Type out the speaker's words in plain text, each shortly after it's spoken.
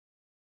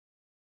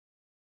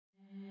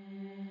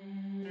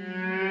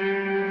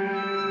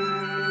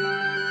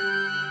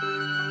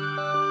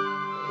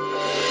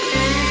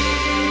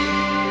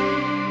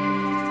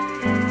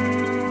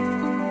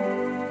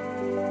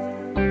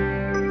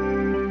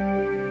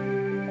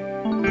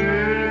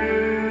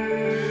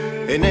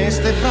En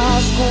este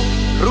frasco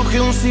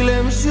ruge un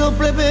silencio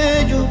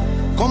plebeyo,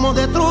 como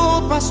de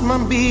tropas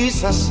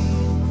mambisas,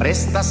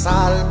 presta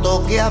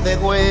salto que a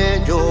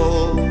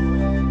degüello.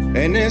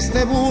 En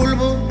este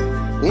bulbo,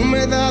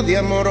 humedad de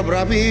amor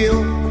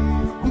bravío,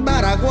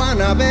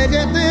 baraguana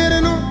bella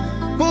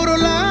eterno, por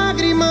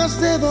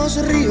lágrimas de dos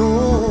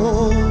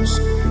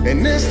ríos.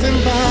 En este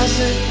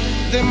envase,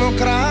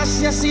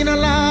 democracia sin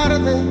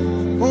alarde,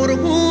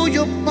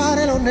 orgullo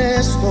para el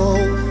honesto,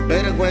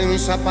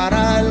 vergüenza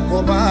para el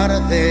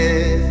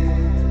cobarde.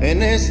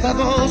 En esta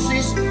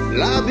dosis,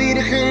 la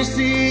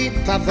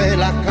virgencita de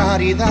la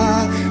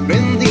caridad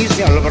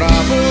bendice al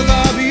bravo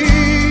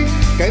David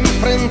que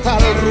enfrenta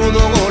al rudo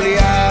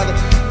Goliat.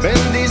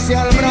 Bendice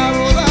al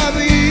bravo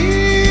David.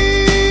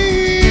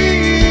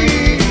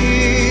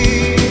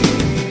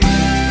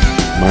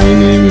 My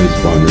name is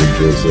Bonner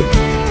Joseph,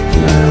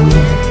 and I am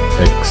an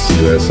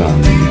ex-US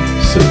Army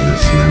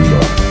service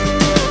member.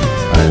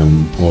 I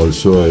am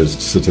also a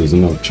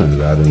citizen of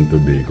Trinidad and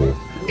Tobago,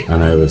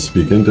 and I was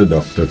speaking to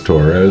Dr.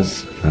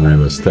 Torres, and I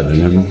was telling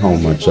him how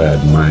much I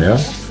admire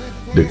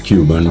the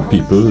Cuban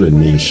people, the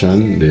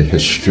nation, the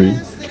history,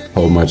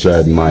 how much I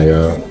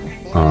admire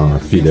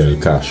Fidel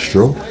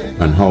Castro,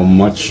 and how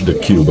much the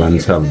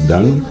Cubans have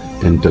done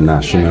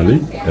internationally,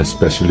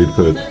 especially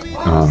for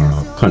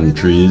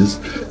countries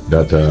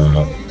that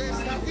are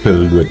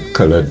filled with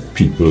colored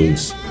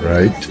peoples,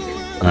 right?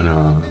 And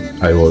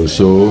I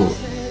also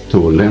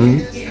told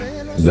him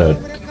that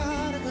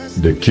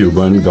the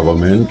Cuban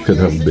government could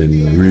have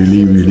been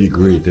really, really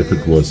great if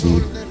it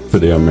wasn't for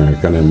the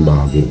American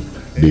embargo,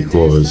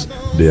 because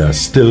they are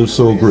still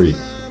so great,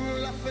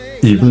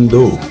 even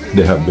though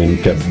they have been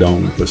kept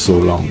down for so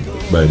long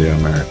by the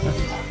Americans.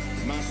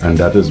 And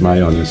that is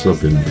my honest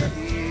opinion.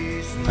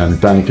 And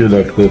thank you,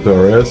 Dr.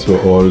 Torres, for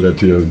all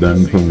that you have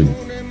done for me.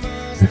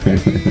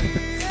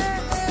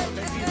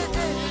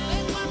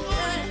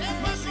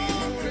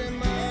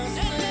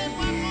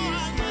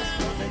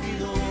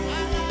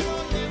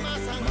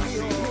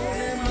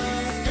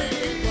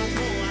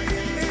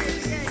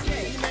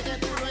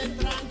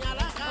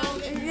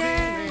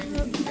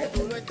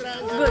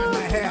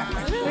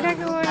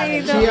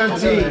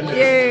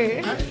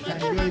 Yeah.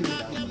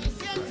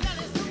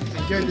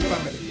 Enjoy the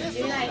family.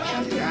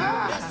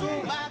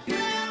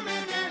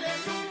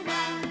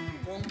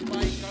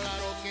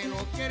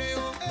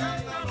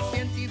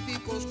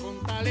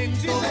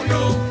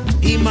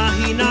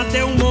 Imagínate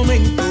un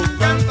momento,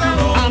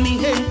 a mi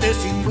gente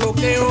sin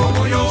bloqueo,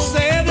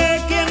 sé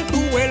de quién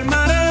tuve el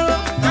mareo,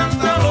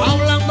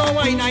 hablando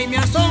vaina y me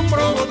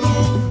asombro,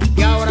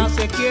 y ahora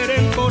se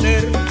quieren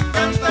poner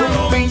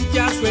un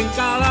pinchazo en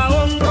cada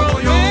hombro.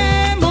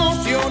 Me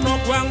emociono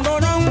cuando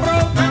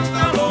nombro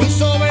mis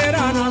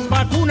soberanas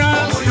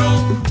vacunas,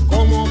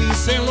 como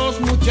dicen los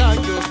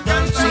muchachos,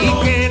 sí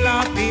que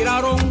la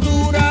tiraron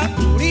dura,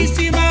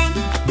 durísima,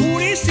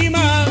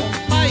 durísima.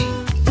 Ay,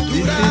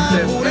 dura,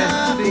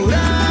 dura,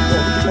 dura.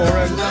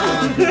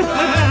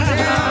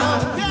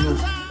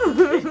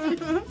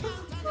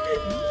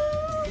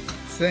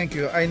 Thank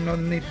you. I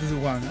don't need this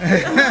one.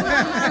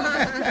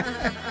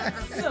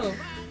 So,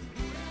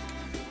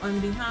 on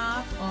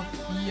behalf of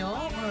your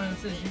oral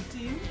surgery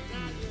team,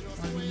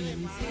 on the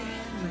ladies here,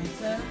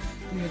 myself,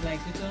 we would like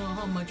you to know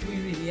how much we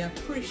really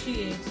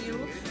appreciate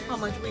you, how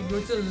much we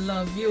grew to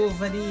love you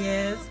over the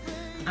years,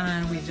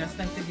 and we just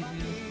like to give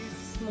you a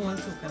small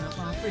token of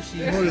our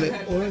appreciation.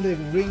 Only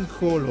ring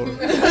color.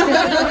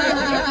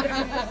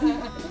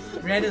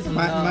 Red is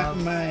love.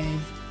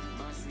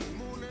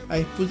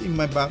 I put in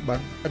my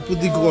backpack. I put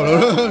the color.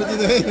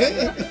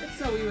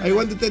 I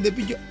want to take the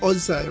picture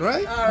outside,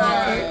 right?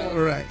 All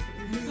right.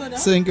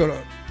 Thank you,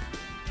 Lord.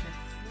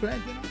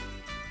 And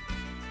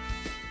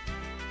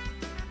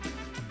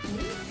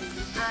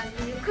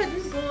you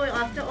couldn't go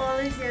after all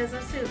these years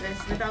of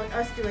service without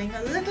us doing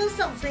a little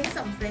something,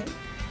 something.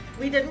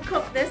 We didn't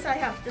cook this, I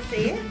have to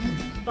say,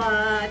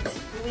 but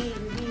we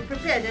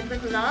prepared it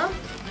with love,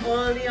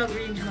 all the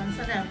arrangements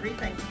and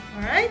everything,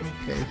 all right?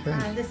 Okay,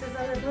 thanks. And this is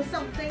a little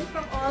something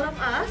from all of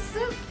us.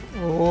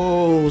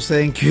 Oh,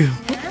 thank you.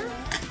 Yeah.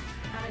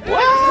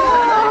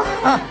 Wow!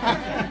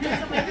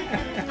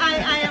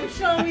 I am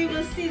sure we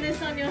will see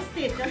this on your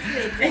status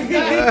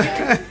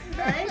later.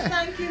 Right?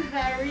 Thank you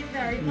very,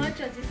 very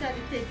much. As you said,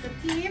 it takes a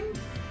team.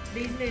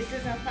 These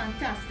nurses are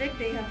fantastic.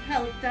 They have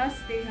helped us.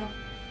 They have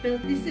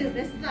built the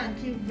service.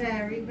 Thank you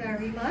very,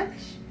 very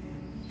much.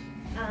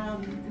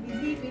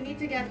 We need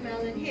to get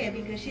Mel in here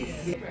because she's...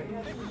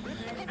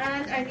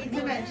 And I need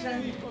to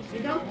mention the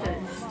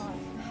doctors.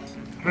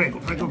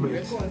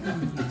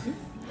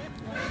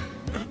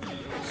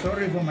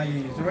 Sorry for my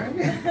use, right?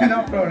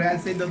 No problem. I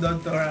say the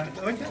doctor.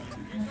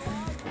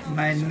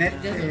 My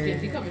next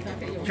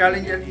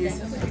challenger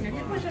is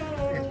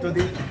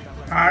study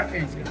art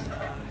English.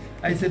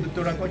 I said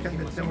Dr. Coach and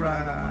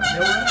Deborah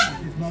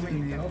this moment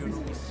in the office.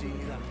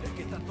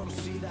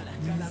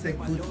 It's a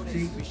good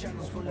thing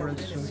for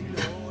us to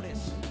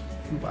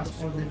pass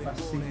all the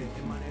facilities.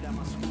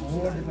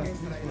 All the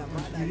facilities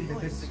the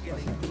best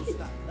facilities.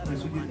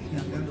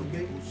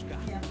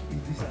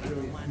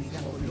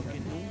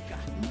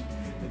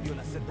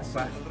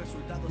 but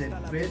the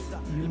best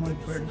human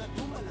person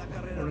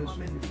for us.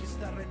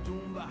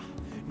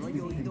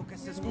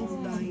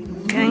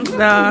 Thanks,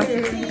 Doc.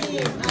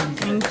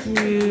 Thank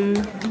you.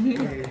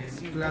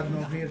 Glad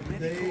not here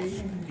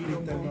today.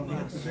 Peter not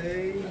here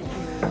today.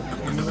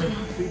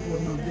 People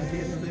not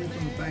here today.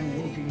 Sometimes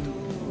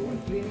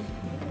working.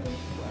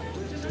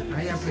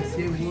 I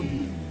appreciate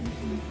working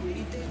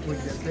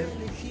with yourself.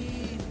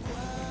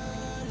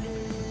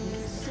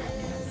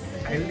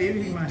 I live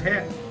in my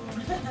head.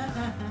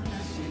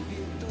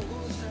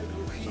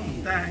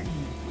 Sometimes.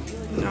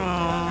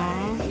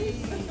 Aww.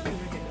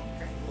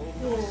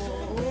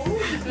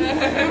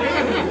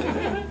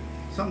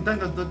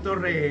 Sometimes the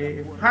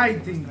doctor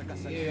fighting.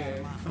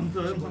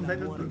 Sometimes the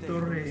doctor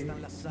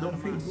don't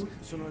feel good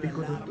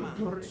because the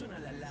doctor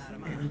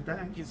every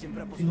time think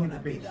my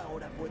face.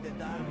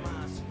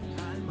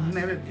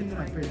 Never think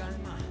my face.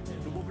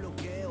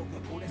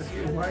 That's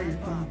why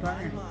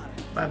sometimes.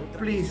 But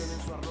please,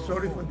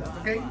 sorry for that,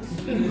 okay?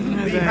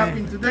 Be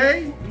happy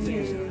today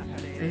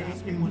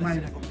in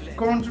my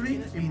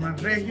country, in my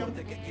region,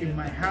 in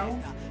my house.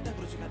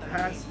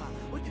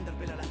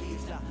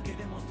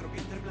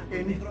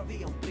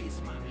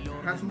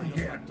 Has my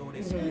hair.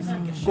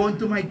 Going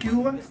to my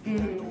Cuba,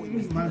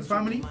 my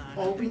family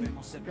open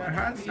their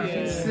hearts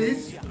and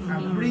sit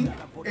and bring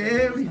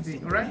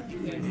everything, right?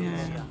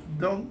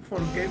 Don't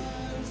forget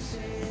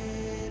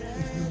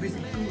if you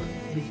visit Cuba,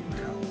 visit my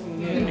house.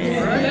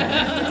 Right?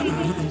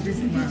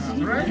 Visit my house,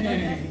 right?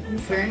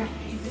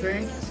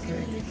 Thanks,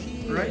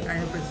 right? I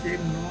appreciate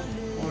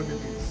all the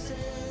things.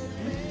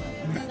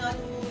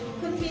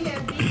 Couldn't be here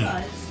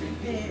because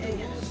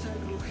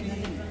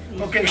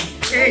okay,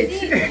 8.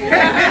 Yeah,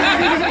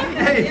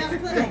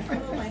 like,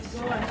 oh my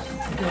gosh.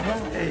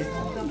 8.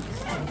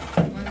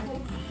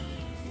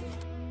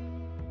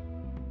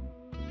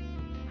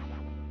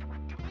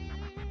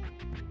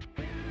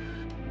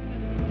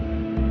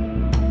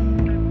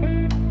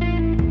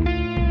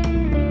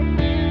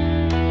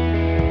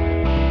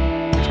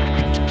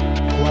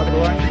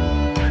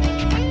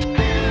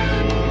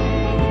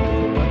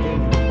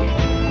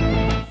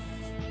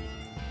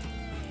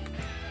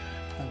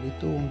 Aquí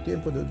estuvo un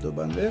tiempo de 2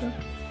 banderas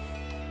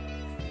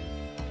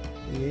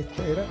y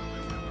esta era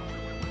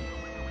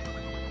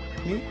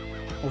mi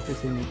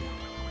oficinita.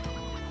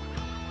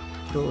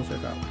 Todo se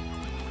acaba.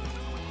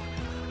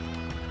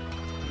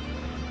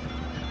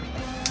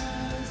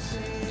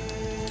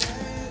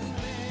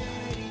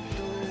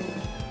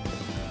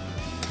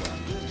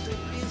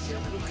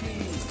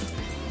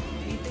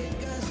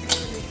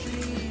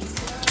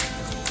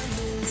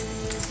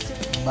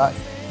 Bye.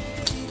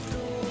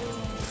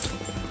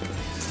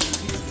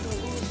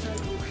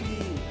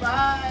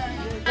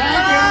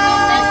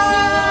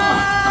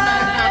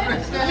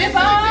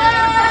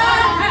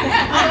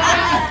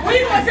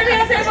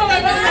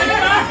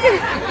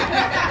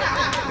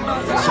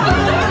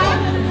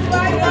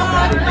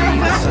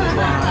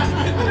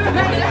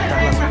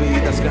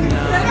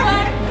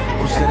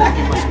 Por ser el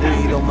que más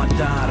cuido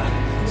matar,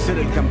 ser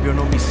el campeón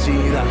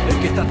homicida, el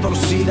que está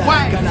torcida,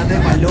 escala de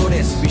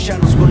valores,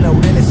 villanos con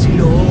laureles y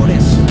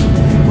loores.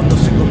 Cuando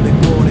se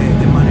condecore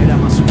de manera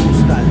más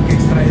justa, el que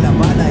extrae la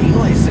bala y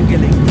no a ese que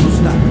le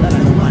incrusta, dar a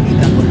la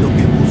humanidad con lo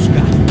que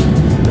busca,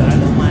 dar a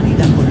la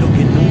humanidad con lo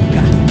que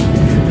nunca.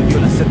 Le dio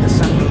la sed de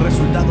sangre, el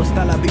resultado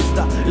está a la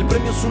vista. El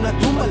premio es una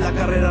tumba, la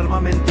carrera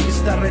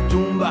armamentista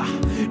retumba.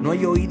 No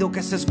hay oído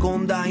que se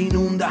esconda,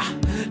 inunda.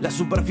 La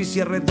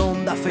superficie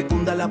redonda,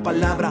 fecunda la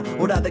palabra.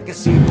 Hora de que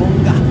se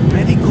imponga,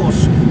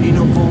 médicos y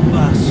no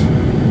bombas.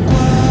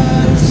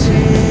 ¿Cuál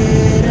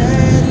será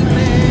el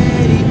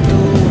mérito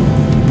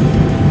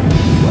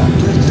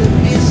cuando esto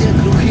empiece a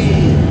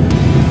crujir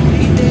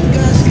y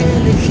tengas que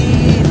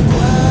elegir?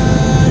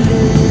 ¿Cuál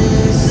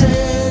es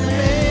el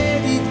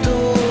mérito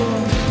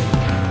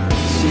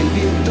si el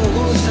viento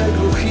goza al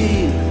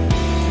rugir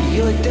y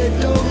hoy te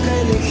toca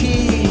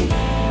elegir?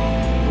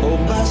 O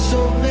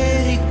vaso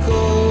médico.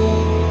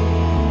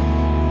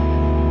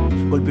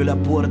 Golpeó la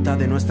puerta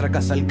de nuestra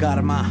casa el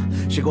karma.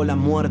 Llegó la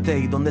muerte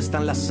y ¿dónde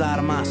están las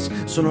armas?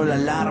 Sonó la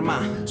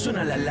alarma,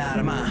 suena la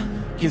alarma.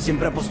 Quien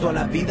siempre apostó a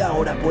la vida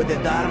ahora puede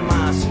dar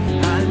más.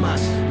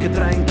 Almas que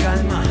traen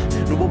calma.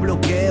 No hubo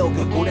bloqueo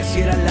que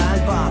oscureciera el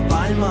alba.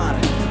 Palmar,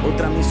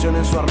 otra misión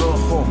en su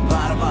arrojo.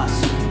 Barbas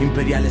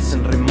imperiales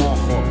en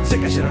remojo. Se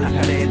cayeron las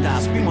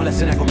caretas, vimos la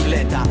escena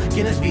completa.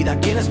 ¿Quién es vida?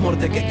 ¿Quién es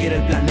muerte? ¿Qué quiere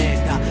el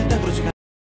planeta? La